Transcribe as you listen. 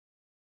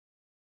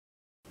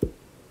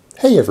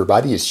Hey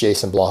everybody, it's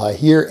Jason Blaha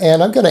here,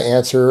 and I'm going to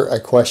answer a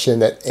question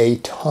that a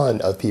ton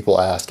of people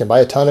ask. And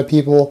by a ton of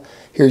people,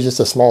 here's just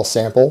a small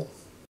sample.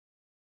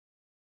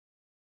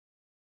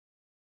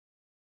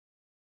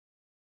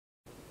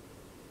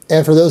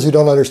 And for those who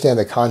don't understand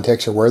the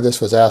context of where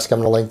this was asked, I'm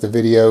going to link the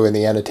video in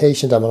the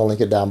annotations. I'm going to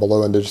link it down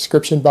below in the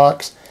description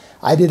box.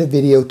 I did a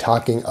video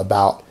talking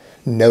about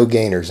no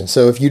gainers. And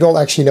so if you don't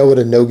actually know what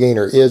a no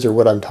gainer is or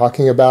what I'm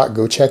talking about,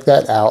 go check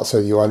that out so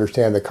you'll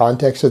understand the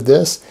context of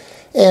this.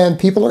 And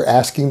people are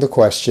asking the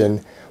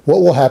question, what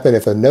will happen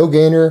if a no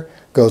gainer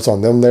goes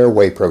on them their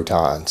whey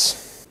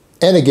protons?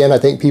 And again, I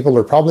think people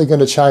are probably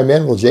going to chime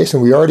in, well, Jason,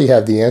 we already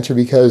have the answer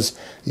because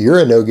you're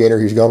a no gainer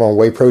who's gone on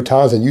whey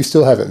protons and you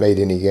still haven't made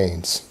any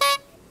gains.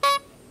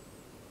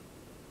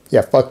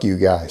 Yeah, fuck you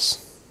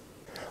guys.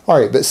 All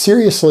right, but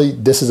seriously,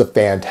 this is a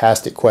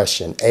fantastic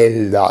question. A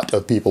lot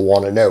of people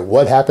want to know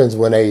what happens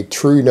when a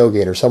true no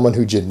gainer, someone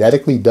who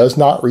genetically does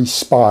not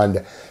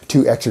respond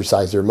to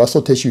exercise, their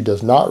muscle tissue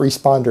does not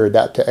respond or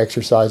adapt to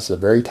exercise. It's a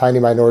very tiny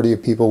minority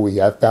of people. We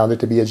have found it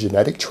to be a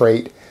genetic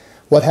trait.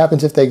 What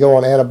happens if they go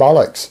on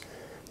anabolics?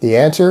 The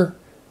answer,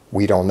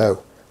 we don't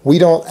know. We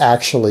don't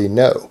actually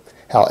know.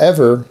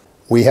 However,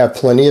 we have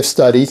plenty of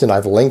studies, and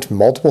I've linked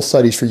multiple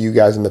studies for you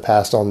guys in the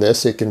past on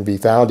this. It can be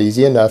found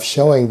easy enough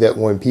showing that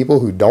when people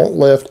who don't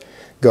lift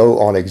go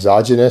on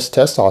exogenous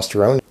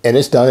testosterone, and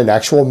it's done in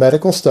actual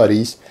medical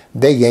studies,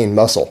 they gain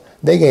muscle.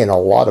 They gain a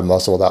lot of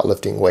muscle without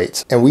lifting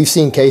weights. And we've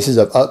seen cases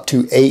of up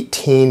to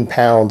 18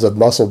 pounds of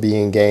muscle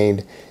being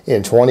gained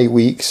in 20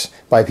 weeks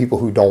by people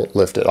who don't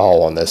lift at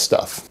all on this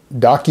stuff.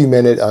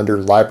 Documented under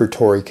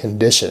laboratory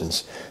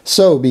conditions.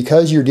 So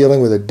because you're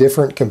dealing with a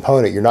different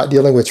component, you're not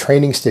dealing with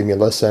training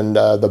stimulus and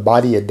the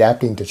body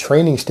adapting to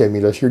training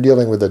stimulus, you're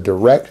dealing with a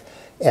direct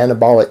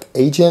anabolic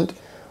agent.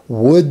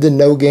 Would the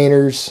no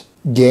gainers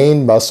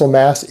gain muscle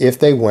mass if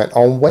they went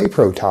on whey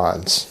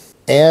protons?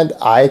 And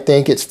I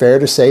think it's fair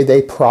to say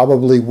they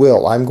probably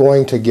will. I'm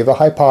going to give a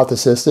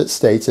hypothesis that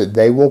states that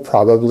they will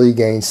probably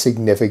gain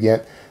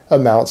significant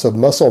amounts of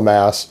muscle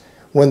mass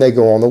when they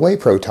go on the whey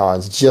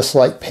protons. Just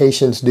like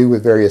patients do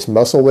with various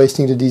muscle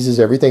wasting diseases,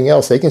 everything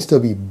else, they can still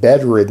be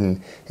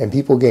bedridden, and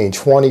people gain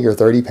 20 or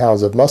 30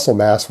 pounds of muscle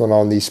mass when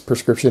on these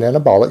prescription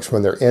anabolics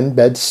when they're in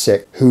bed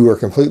sick, who are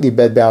completely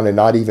bedbound and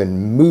not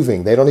even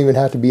moving. They don't even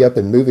have to be up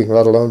and moving,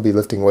 let alone be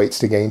lifting weights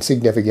to gain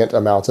significant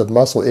amounts of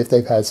muscle if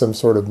they've had some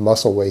sort of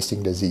muscle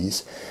wasting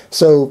disease.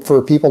 So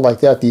for people like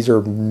that, these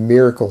are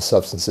miracle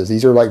substances.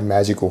 These are like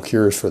magical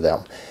cures for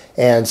them.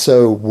 And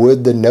so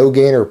would the no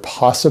gainer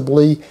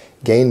possibly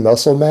gain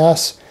muscle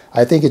mass?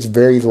 I think it's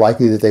very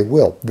likely that they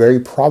will. Very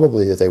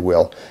probably that they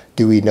will.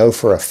 Do we know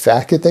for a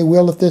fact that they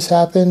will if this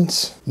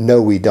happens?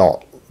 No, we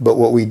don't. But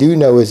what we do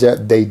know is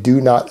that they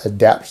do not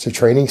adapt to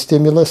training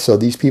stimulus, so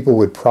these people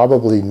would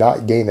probably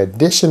not gain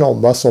additional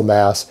muscle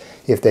mass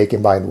if they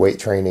combined weight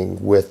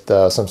training with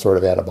some sort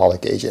of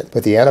anabolic agent.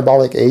 But the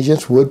anabolic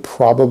agents would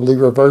probably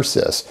reverse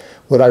this.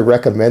 Would I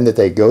recommend that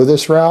they go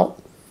this route?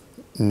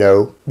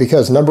 No,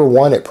 because number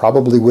one, it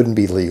probably wouldn't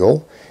be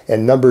legal.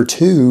 And number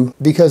two,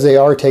 because they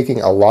are taking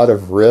a lot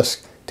of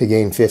risk to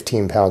gain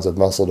 15 pounds of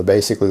muscle to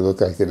basically look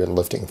like they've been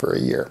lifting for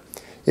a year.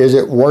 Is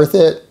it worth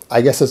it?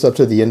 I guess it's up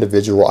to the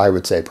individual. I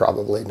would say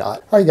probably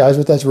not. All right, guys,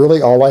 but that's really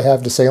all I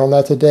have to say on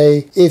that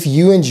today. If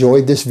you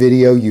enjoyed this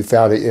video, you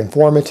found it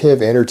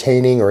informative,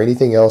 entertaining, or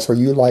anything else, or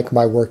you like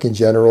my work in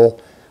general,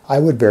 I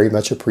would very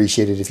much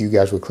appreciate it if you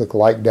guys would click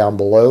like down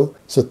below.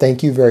 So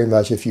thank you very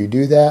much if you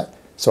do that.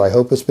 So I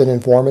hope it's been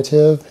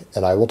informative,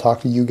 and I will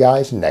talk to you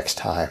guys next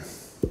time.